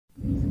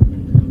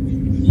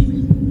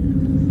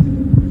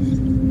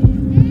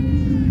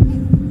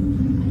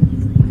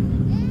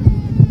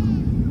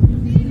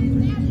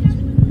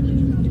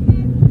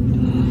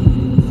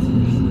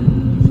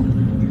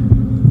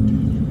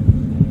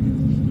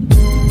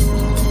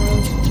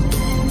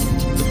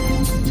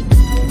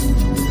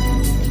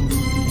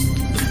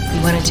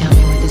You want to tell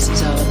me what this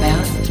is all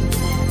about?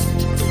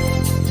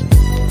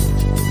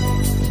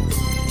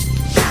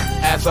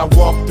 As I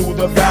walk through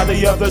the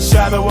valley of the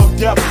shadow of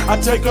death, I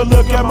take a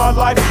look at my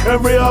life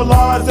and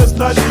realize there's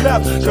nothing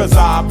left. Cause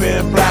I've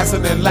been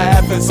blasting and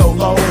laughing so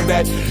long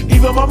that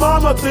even my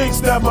mama thinks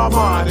that my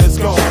mind is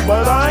gone.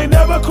 But I ain't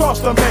never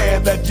crossed a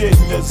man that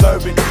didn't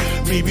deserve it.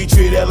 Me be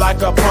treated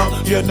like a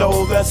punk, you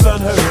know that's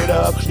unheard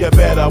of. You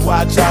better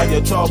watch how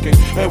you're talking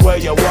and where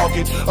you're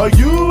walking, or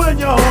you and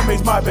your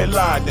homies might be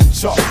lying in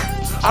chalk.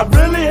 I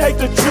really hate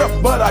the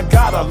trip, but I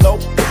gotta low.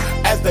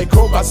 As they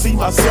croak, I see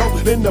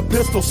myself in the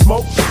pistol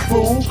smoke.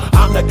 Fool,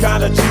 I'm the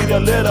kind of G the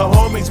little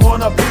homies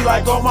wanna be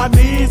like, on my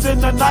knees in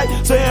the night,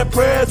 saying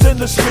prayers in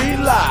the street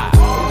light.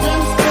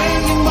 Been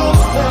spending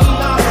most of their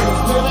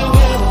lives living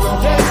in the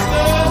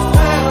gangster's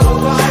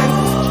paradise.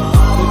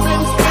 They've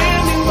been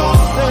spending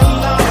most of their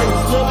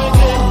lives living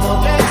in the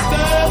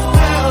gangster's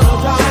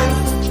paradise.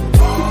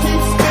 We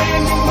keep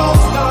spending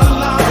most of our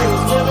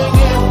lives living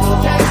in the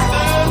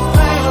gangster's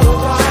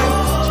paradise.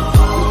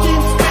 We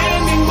keep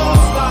spending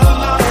most of our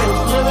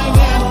lives living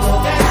in the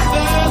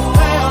gangster's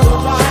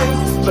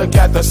paradise. Look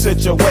at the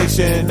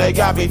situation they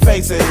got me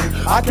facing.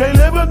 I can't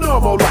live a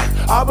normal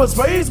life. I was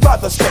raised by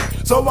the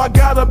state, so I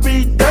gotta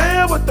be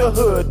down with the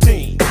hood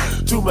team.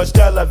 Too much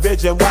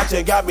television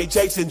watching got me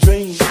chasing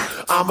dreams.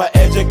 I'm an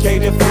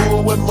educated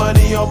fool with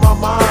money on my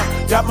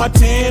mind. Got my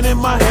tin in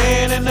my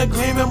hand and a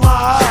gleam in my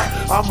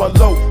eye. I'm a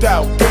loped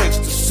out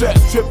gangster, set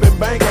tripping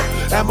banker,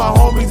 and my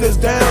homies is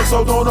down,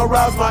 so don't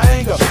arouse my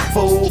anger.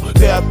 Fool,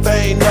 death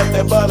ain't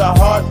nothing but a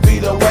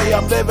heartbeat away.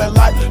 I'm living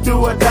life, do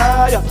or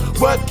die.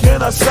 What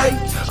can I say?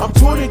 I'm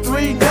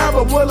 23 now,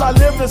 but will I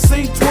live to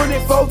see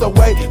 24? The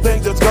way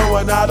things is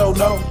going, I don't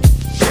know.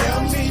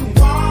 Tell me,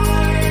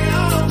 why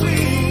are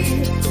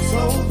we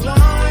so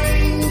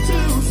blind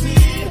to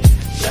see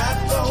that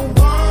the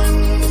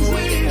ones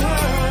we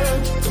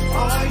hurt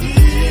are you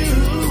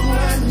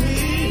and me?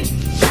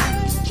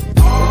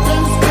 We've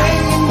been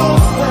spending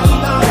most of our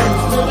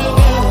lives living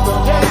in the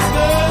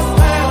gangster's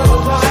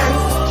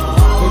paradise.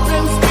 We've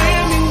been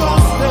spending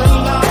most of our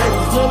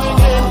lives living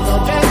in the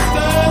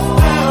gangster's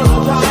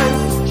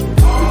paradise.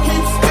 We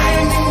keep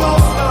spending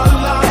most of our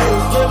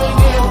lives living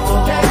in the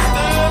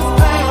gangster's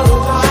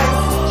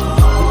paradise.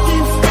 We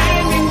keep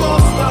spending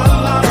most of our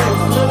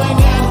lives living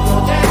in the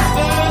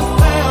gangster's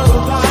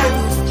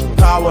paradise.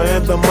 Power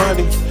and the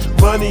money,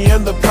 money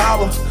and the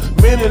power.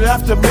 Minute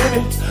after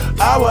minute,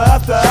 hour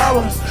after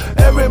hour,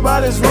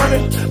 everybody's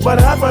running, but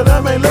half of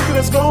them ain't looking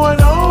what's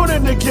going on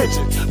in the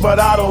kitchen. But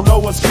I don't know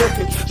what's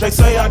cooking. They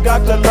say I got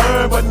to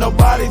learn, but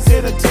nobody's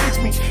here to teach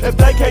me. If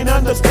they can't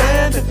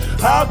understand it,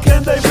 how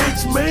can they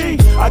reach me?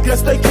 I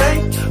guess they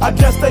can't, I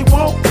guess they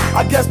won't,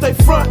 I guess they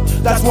front.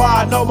 That's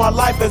why I know my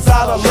life is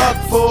out of luck,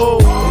 fool.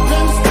 We've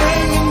been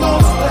spending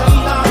most of